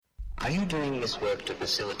Are you doing this work to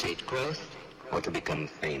facilitate growth or to become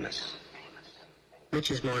famous? Which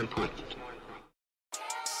is more important?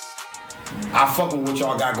 I fuck with what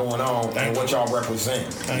y'all got going on and what y'all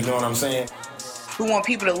represent. You know what I'm saying? We want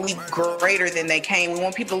people to leave greater than they came. We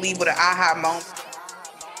want people to leave with an aha moment.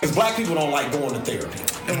 Because black people don't like going to therapy.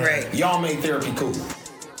 Right. Y'all made therapy cool.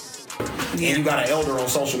 Yeah. And you got an elder on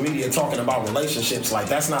social media talking about relationships. Like,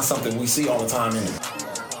 that's not something we see all the time in it.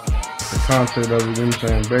 The concept of it, you know what I'm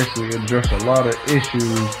saying, basically address a lot of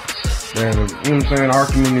issues that, you know what I'm saying, our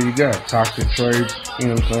community got. Toxic traits, you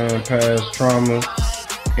know what I'm saying, past trauma,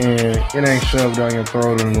 and it ain't shoved down your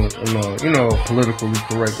throat in a politically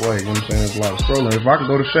correct way, you know what I'm saying, there's a lot of scrolling. If I can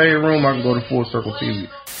go to Shade Room, I can go to Full Circle TV.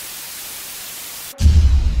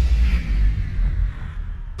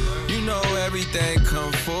 You know everything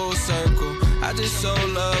come full circle. I just so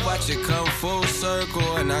love watch it come full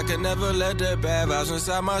circle. And I can never let the bad vibes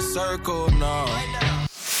inside my circle, no.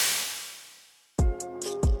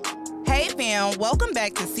 Hey fam, welcome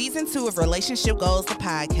back to Season 2 of Relationship Goals, the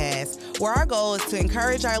podcast, where our goal is to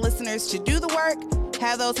encourage our listeners to do the work,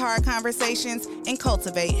 have those hard conversations, and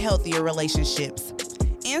cultivate healthier relationships.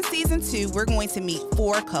 In Season 2, we're going to meet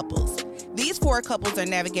 4 couples. These 4 couples are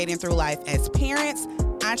navigating through life as parents,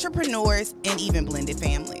 entrepreneurs, and even blended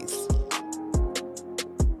families.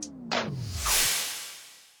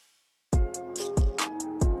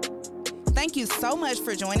 Thank you so much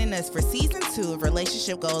for joining us for Season 2 of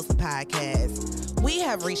Relationship Goals, the podcast. We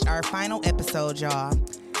have reached our final episode, y'all.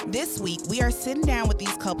 This week, we are sitting down with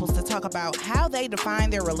these couples to talk about how they define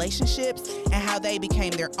their relationships and how they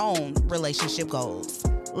became their own relationship goals.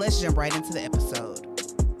 Let's jump right into the episode.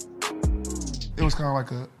 It was kind of like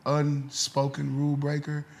an unspoken rule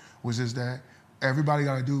breaker, was just that everybody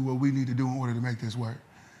got to do what we need to do in order to make this work.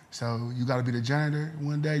 So you got to be the janitor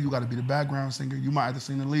one day, you got to be the background singer, you might have to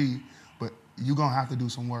sing the lead, but you're going to have to do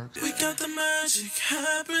some work. We got the magic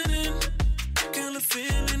happening. Girl, the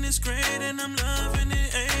feeling is great and I'm loving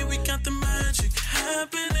it. Hey, we got the magic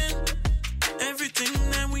happening. Everything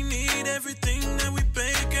that we need, everything that we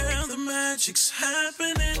pay, girl, the magic's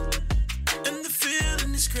happening. And the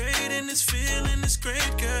feeling is great and this feeling is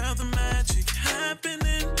great, girl, the magic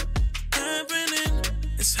happening,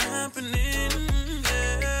 it's happening,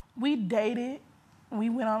 yeah. We dated, we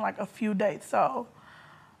went on like a few dates, so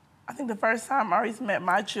I think the first time Maurice met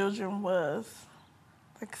my children was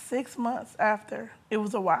like 6 months after. It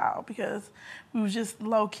was a while because we was just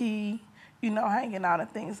low-key, hanging out and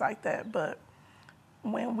things like that. But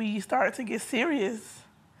when we started to get serious,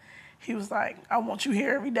 he was like, I want you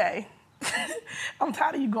here every day. I'm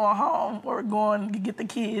tired of you going home or going to get the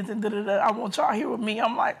kids and da-da-da. I want y'all here with me.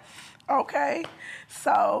 I'm like, okay.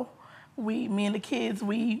 So me and the kids,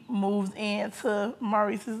 we moved into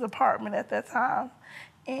Maurice's apartment at that time.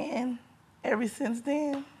 And ever since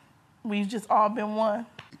then, we've just all been one.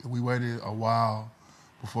 We waited a while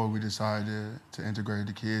before we decided to integrate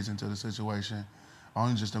the kids into the situation,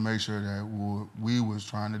 only just to make sure that what we was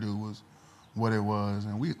trying to do was what it was.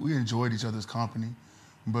 And we enjoyed each other's company,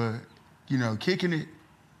 but kicking it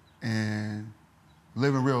and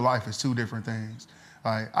living real life is 2 different things.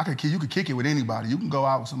 Like, you could kick it with anybody. You can go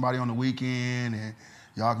out with somebody on the weekend and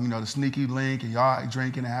y'all can, the sneaky link and y'all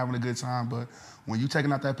drinking and having a good time. But when you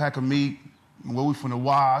taking out that pack of meat, where we finna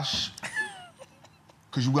wash,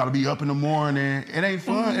 cause you gotta be up in the morning, it ain't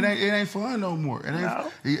fun. Mm-hmm. It ain't fun no more.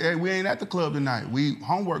 We ain't at the club tonight.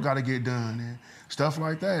 Homework gotta get done and stuff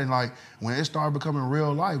like that. And like, when it started becoming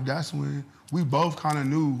real life, that's when we both kind of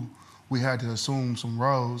knew we had to assume some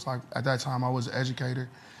roles. Like, at that time, I was an educator.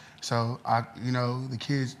 So the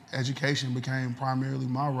kids' education became primarily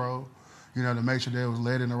my role, to make sure they was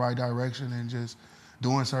led in the right direction and just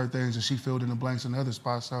doing certain things, and she filled in the blanks in other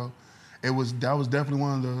spots. So that was definitely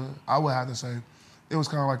one of the, I would have to say, it was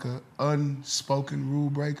kind of like an unspoken rule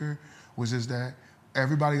breaker, was just that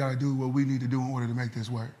everybody got to do what we need to do in order to make this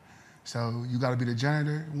work. So you got to be the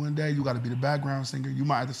janitor one day, you got to be the background singer, you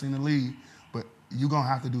might have to sing the lead, but you're going to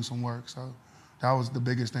have to do some work. So that was the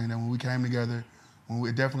biggest thing, that when we came together, when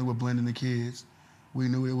we definitely were blending the kids, we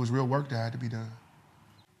knew it was real work that had to be done.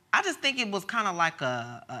 I just think it was kind of like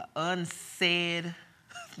a unsaid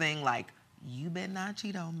thing, like, you better not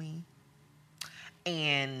cheat on me.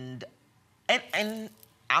 And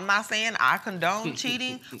I'm not saying I condone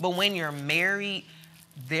cheating, but when you're married,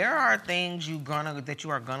 there are things that you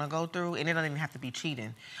are gonna go through, and it doesn't even have to be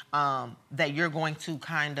cheating, that you're going to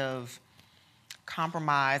kind of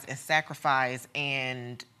compromise and sacrifice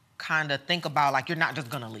and kind of think about, like, you're not just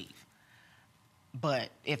gonna leave. But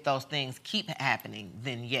if those things keep happening,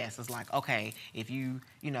 then yes, it's like, okay, if you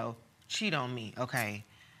cheat on me, okay,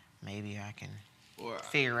 maybe I can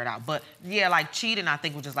figure it out. But yeah, like cheating, I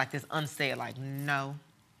think was just like this unsaid, like, no,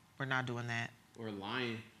 we're not doing that. Or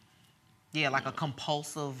lying. Yeah, like a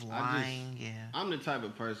compulsive lying. I'm the type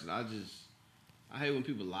of person, I hate when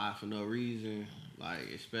people lie for no reason, like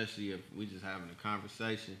especially if we just having a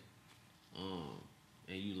conversation,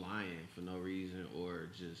 and you lying for no reason or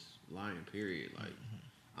just lying, period. Like,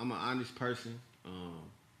 I'm an honest person.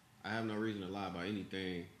 I have no reason to lie about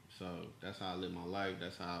anything, so that's how I live my life.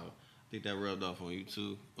 That's how I think that rubbed off on you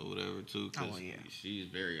too, or whatever too, because she's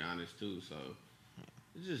very honest too. So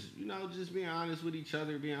it's just, just being honest with each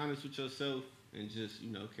other, being honest with yourself, and just,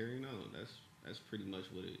 carrying on. That's pretty much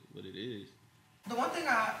what it is. The one thing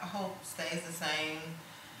I hope stays the same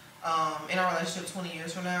in our relationship 20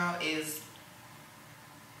 years from now is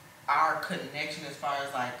our connection, as far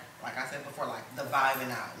as like I said before, like the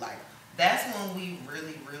vibing out. Like, that's when we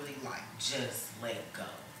really, really like just let go.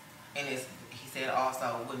 And he said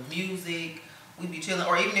also with music, we be chilling,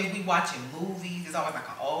 or even if we watching movies, it's always like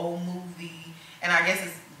an old movie. And I guess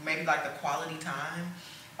it's maybe like the quality time.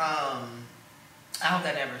 I hope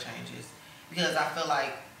that never changes, because I feel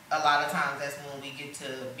like a lot of times that's when we get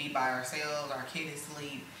to be by ourselves, our kid is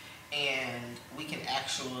asleep, and we can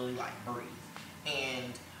actually like breathe.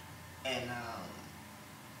 And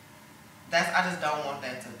I just don't want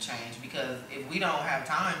that to change, because if we don't have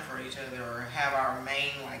time for each other or have our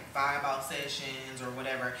main like vibe out sessions or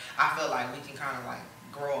whatever, I feel like we can kind of like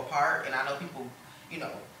grow apart. And I know people,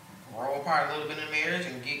 grow apart a little bit in marriage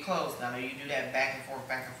and get close. I know you do that back and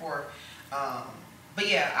forth. But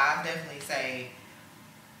yeah, I definitely say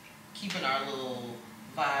keeping our little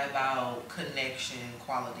vibe out, connection,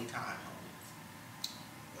 quality time moments.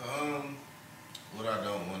 What I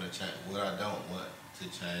don't want to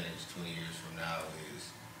change 20 years from now is,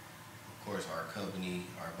 of course, our company,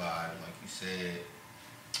 our vibe, like you said.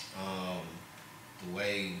 The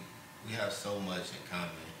way we have so much in common,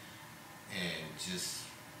 and just,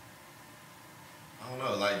 I don't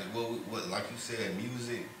know, like what like you said,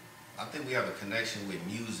 music. I think we have a connection with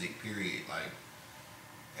music, period. Like,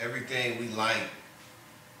 everything we like,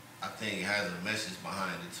 I think, has a message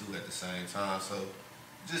behind it too at the same time. So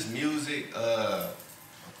just music, of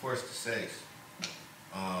course the sex.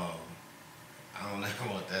 I don't ever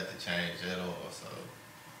want that to change at all. So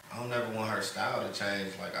I don't ever want her style to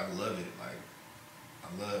change. Like, I love it. Like, I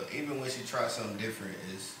love, even when she tries something different,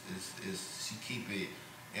 is she keep it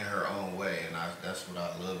in her own way, and that's what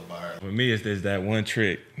I love about her. For me, it's that one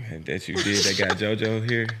trick that you did that got JoJo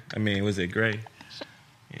here. I mean, was it great?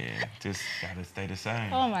 Yeah, just gotta stay the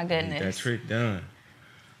same. Oh my goodness. Get that trick done.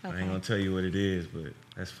 Okay. I ain't gonna tell you what it is, but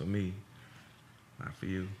that's for me, not for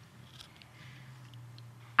you.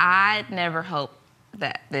 I never hope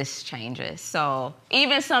that this changes. So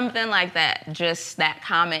even something like that, just that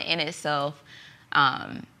comment in itself,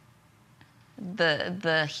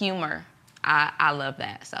 the humor, I love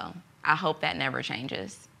that. So I hope that never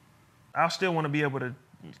changes. I still want to be able to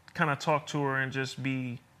kind of talk to her and just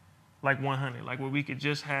be like 100, like where we could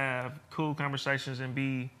just have cool conversations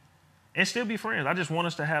and still be friends. I just want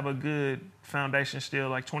us to have a good foundation still,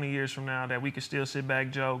 like 20 years from now, that we could still sit back,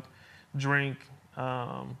 joke, drink,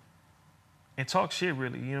 and talk shit,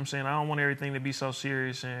 really. You know what I'm saying? I don't want everything to be so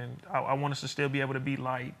serious, and I want us to still be able to be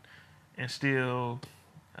light and still,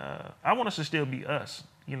 I want us to still be us,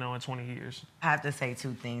 in 20 years. I have to say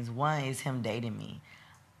two things. One is him dating me.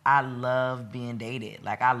 I love being dated.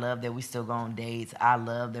 Like, I love that we still go on dates. I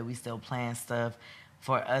love that we still plan stuff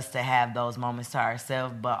for us to have those moments to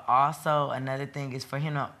ourselves. But also, another thing is for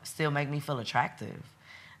him to still make me feel attractive.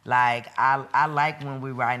 Like, I like when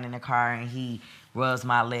we're riding in the car and he rubs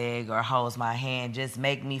my leg or holds my hand. Just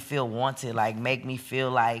make me feel wanted. Like, make me feel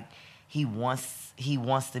like he wants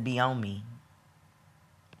to be on me,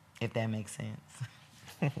 if that makes sense.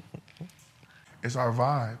 It's our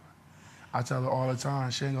vibe. I tell her all the time,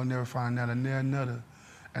 she ain't gonna never find out a another.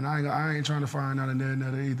 And I ain't trying to find out a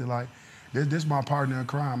another either. Like, this my partner in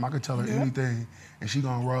crime. I could tell her anything, and she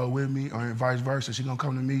gonna roll with me, or vice versa. She gonna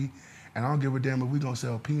come to me, and I don't give a damn if we gonna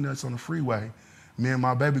sell peanuts on the freeway. Me and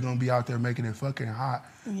my baby gonna be out there making it fucking hot,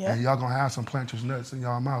 and y'all gonna have some Planters nuts in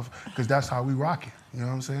y'all mouth, because that's how we rock it. You know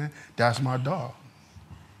what I'm saying? That's my dog.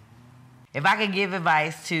 If I could give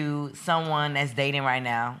advice to someone that's dating right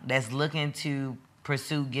now, that's looking to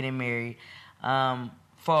pursue getting married, if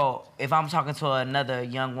I'm talking to another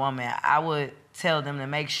young woman, I would tell them to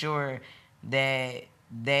make sure that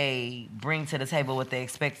they bring to the table what they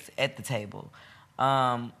expect at the table.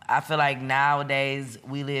 I feel like nowadays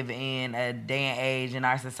we live in a day and age in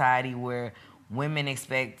our society where women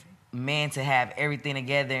expect men to have everything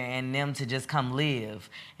together and them to just come live.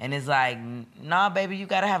 And it's like, nah, baby, you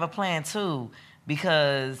gotta have a plan too,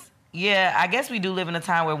 because Yeah, I guess we do live in a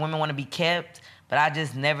time where women want to be kept, but I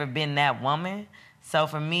just never been that woman. So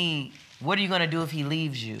for me, what are you gonna do if he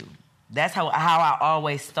leaves you? That's how I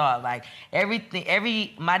always thought. Like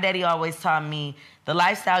my daddy always taught me the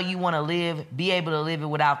lifestyle you want to live, be able to live it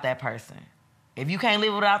without that person. If you can't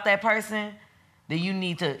live without that person, then you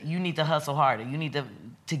need to hustle harder. You need to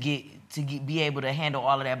be able to handle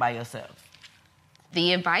all of that by yourself.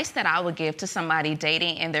 The advice that I would give to somebody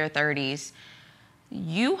dating in their 30s,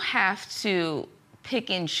 you have to pick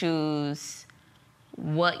and choose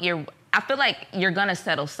I feel like you're gonna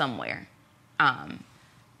settle somewhere.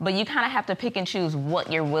 But you kind of have to pick and choose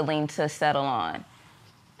what you're willing to settle on.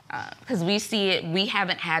 Because we see it, we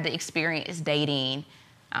haven't had the experience dating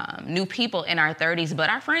new people in our 30s, but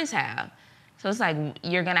our friends have. So it's like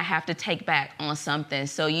you're gonna have to take back on something.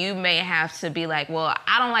 So you may have to be like, well,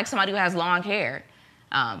 I don't like somebody who has long hair.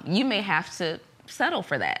 You may have to settle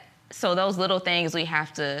for that. So those little things we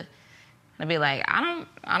have to be like, I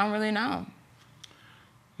don't really know.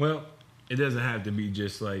 Well, it doesn't have to be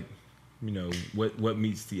just like, what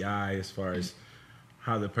meets the eye as far as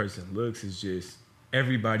how the person looks. Is just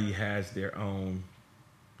everybody has their own,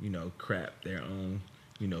 crap, their own,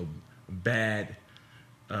 bad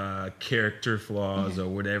character flaws or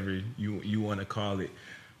whatever you want to call it.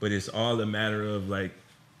 But it's all a matter of like,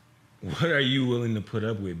 what are you willing to put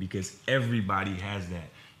up with? Because everybody has that.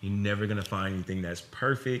 You're never gonna find anything that's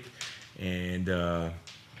perfect, and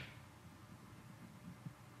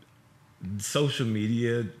social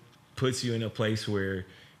media puts you in a place where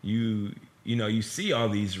you see all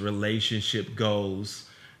these relationship goals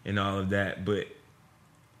and all of that, but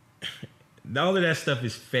all of that stuff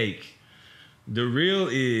is fake. The real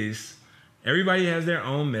is everybody has their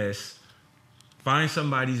own mess. Find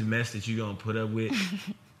somebody's mess that you're gonna put up with,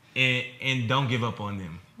 and don't give up on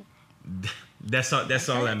them. That's all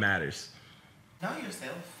that matters. Know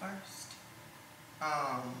yourself first.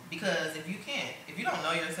 Because if you don't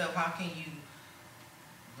know yourself, how can you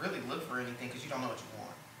really look for anything? Because you don't know what you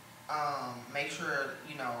want. Make sure,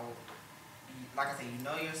 like I said, you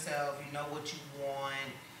know yourself, you know what you want,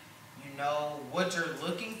 you know what you're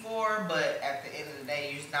looking for, but at the end of the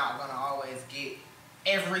day, you're not going to always get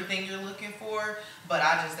everything you're looking for. But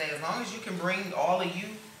I just say, as long as you can bring all of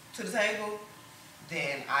you to the table,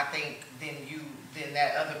 then I think then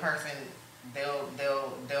that other person,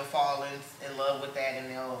 they'll fall in love with that, and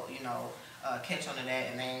they'll catch on to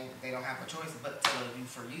that, and they don't have a choice but to love you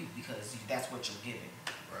for you, because that's what you're giving.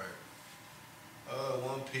 Right.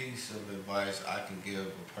 One piece of advice I can give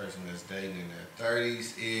a person that's dating in their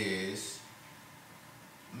 30s is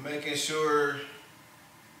making sure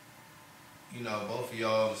both of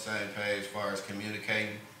y'all on the same page as far as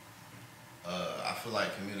communicating. I feel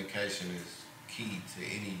like communication is key to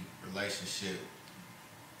any relationship.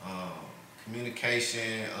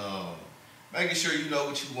 Communication, making sure you know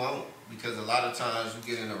what you want, because a lot of times you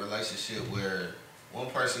get in a relationship where one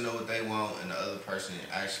person know what they want and the other person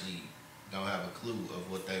actually don't have a clue of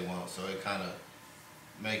what they want, so it kind of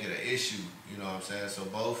make it an issue, you know what I'm saying? So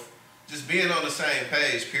both just being on the same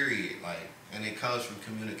page, period, and it comes from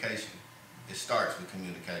communication. It starts with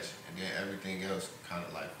communication, and then everything else kind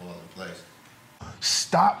of fall in place.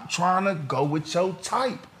 Stop trying to go with your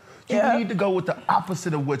type. You need to go with the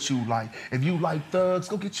opposite of what you like. If you like thugs,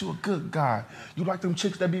 go get you a good guy. You like them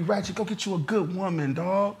chicks that be ratchet, go get you a good woman,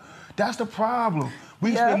 dog. That's the problem.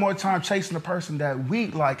 We spend more time chasing the person that we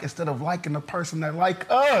like instead of liking the person that like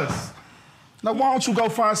us. Now, why don't you go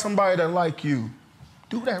find somebody that like you?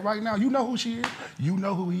 Do that right now. You know who she is. You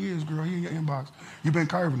know who he is, girl. He in your inbox. You been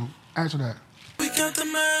curving him. Answer that. We got the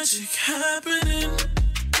magic happening.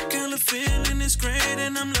 Girl, the feeling is great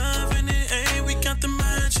and I'm loving it. Hey, we got the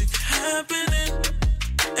magic happening.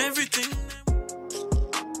 Everything.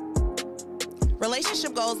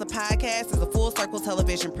 Relationship Goals, the podcast, is a Full Circle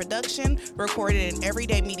television production recorded in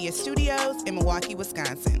Everyday Media Studios in Milwaukee,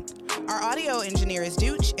 Wisconsin. Our audio engineer is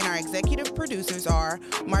Dooch, and our executive producers are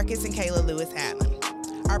Marcus and Kayla Lewis-Allen.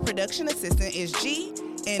 Our production assistant is G,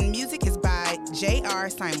 and music is by J.R.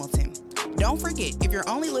 Simulton. Don't forget, if you're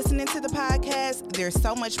only listening to the podcast, there's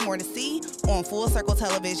so much more to see on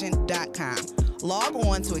FullCircleTelevision.com. Log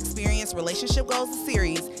on to experience Relationship Goals, the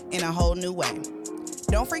series, in a whole new way.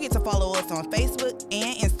 Don't forget to follow us on Facebook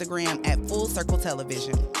and Instagram at Full Circle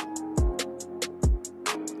Television.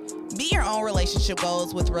 Be your own relationship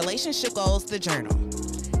goals with Relationship Goals, the Journal.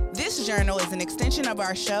 This journal is an extension of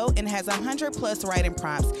our show and has 100+ writing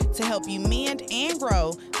prompts to help you mend and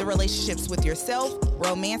grow the relationships with yourself,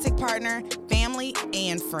 romantic partner, family,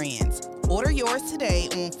 and friends. Order yours today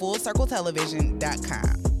on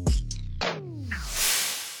FullCircleTelevision.com.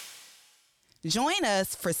 Join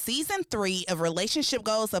us for season 3 of Relationship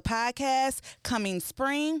Goals, a podcast coming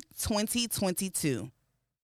spring 2022.